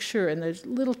make sure, and there's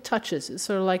little touches. It's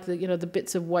sort of like the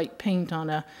bits of white paint on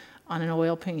an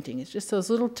oil painting. It's just those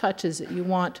little touches that you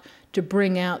want to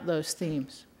bring out those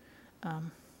themes.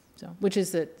 Which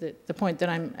is the point that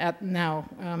I'm at now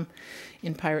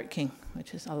in Pirate King,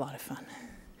 which is a lot of fun.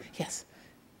 Yes?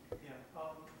 Yeah,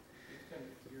 it's been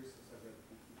years since I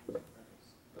read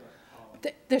Apprentice.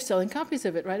 But, they're selling copies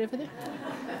of it right over there.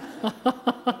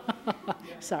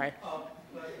 Sorry.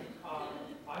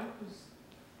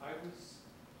 I was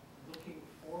looking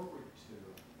forward to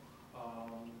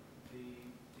the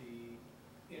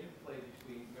interplay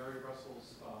between Mary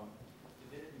Russell's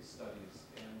divinity studies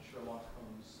and Sherlock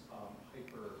Holmes'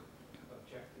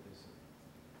 hyper-objectivism.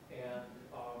 And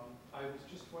I was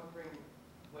just wondering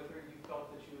whether you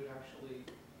felt that you had actually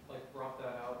brought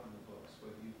that out in the books,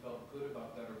 whether you felt good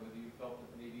about that or whether you felt that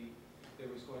maybe there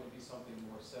was going to be something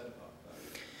more said about that.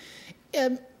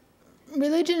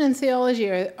 Religion and theology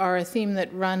are a theme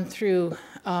that run through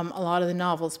a lot of the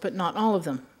novels, but not all of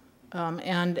them.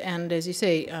 And as you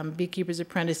say, Beekeeper's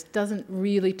Apprentice doesn't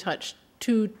really touch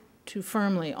too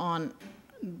firmly on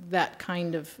that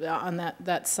kind of on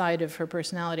that side of her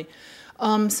personality.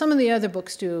 Some of the other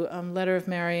books do. Letter of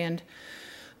Mary and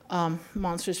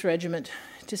Monstrous Regiment,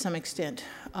 to some extent,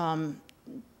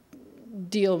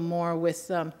 deal more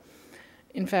with.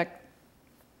 In fact,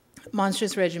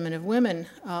 Monstrous Regiment of Women.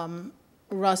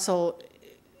 Russell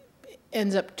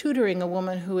ends up tutoring a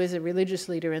woman who is a religious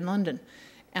leader in London.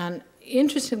 And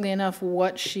interestingly enough,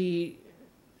 what she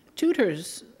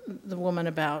tutors the woman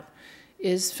about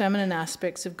is feminine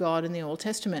aspects of God in the Old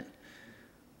Testament,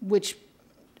 which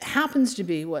happens to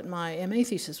be what my MA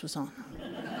thesis was on.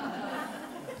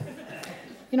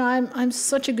 I'm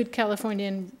such a good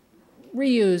Californian.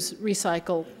 Reuse,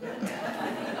 recycle.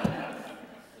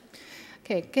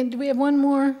 Okay, do we have one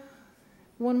more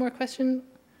question?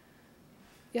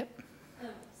 Yep.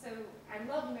 So I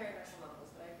love the Mary Russell novels,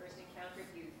 but I first encountered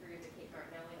you through the Kate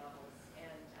Martinelli novels,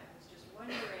 and I was just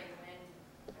wondering when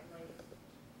I might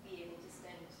be able to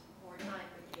spend more time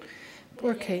with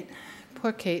Kate.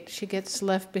 Poor Kate. She gets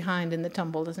left behind in the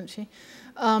tumble, doesn't she?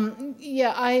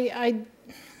 Yeah,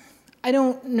 I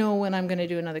don't know when I'm going to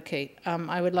do another Kate.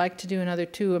 I would like to do another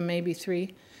 2 or maybe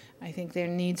 3. I think there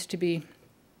needs to be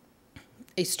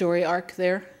a story arc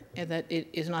there, and that it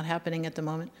is not happening at the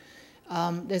moment.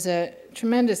 There's a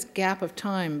tremendous gap of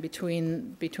time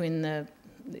between the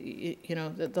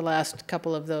last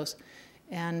couple of those,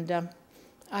 and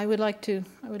I would like to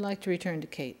return to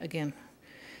Kate again,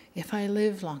 if I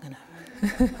live long enough.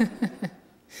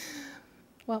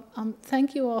 Well,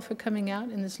 thank you all for coming out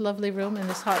in this lovely room in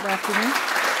this hot afternoon.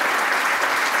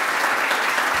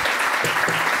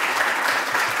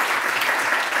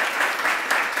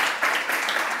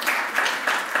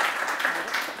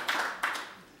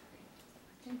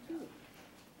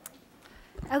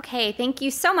 Okay. Okay, thank you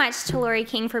so much to Laurie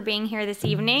King for being here this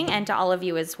evening, and to all of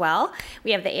you as well. We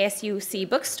have the ASUC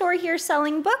bookstore here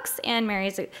selling books, and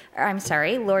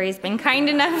Laurie's been kind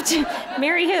enough to,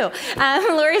 Mary who?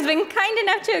 Laurie's been kind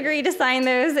enough to agree to sign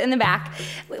those in the back.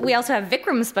 We also have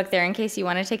Vikram's book there in case you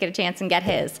want to take it a chance and get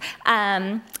his.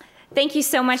 Thank you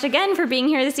so much again for being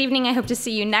here this evening. I hope to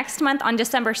see you next month on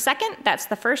December 2nd. That's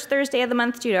the first Thursday of the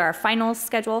month due to our finals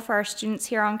schedule for our students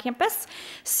here on campus.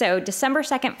 So December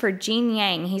 2nd for Gene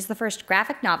Yang. He's the first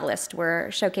graphic novelist we're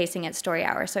showcasing at Story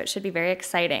Hour, so it should be very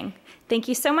exciting. Thank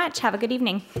you so much. Have a good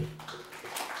evening.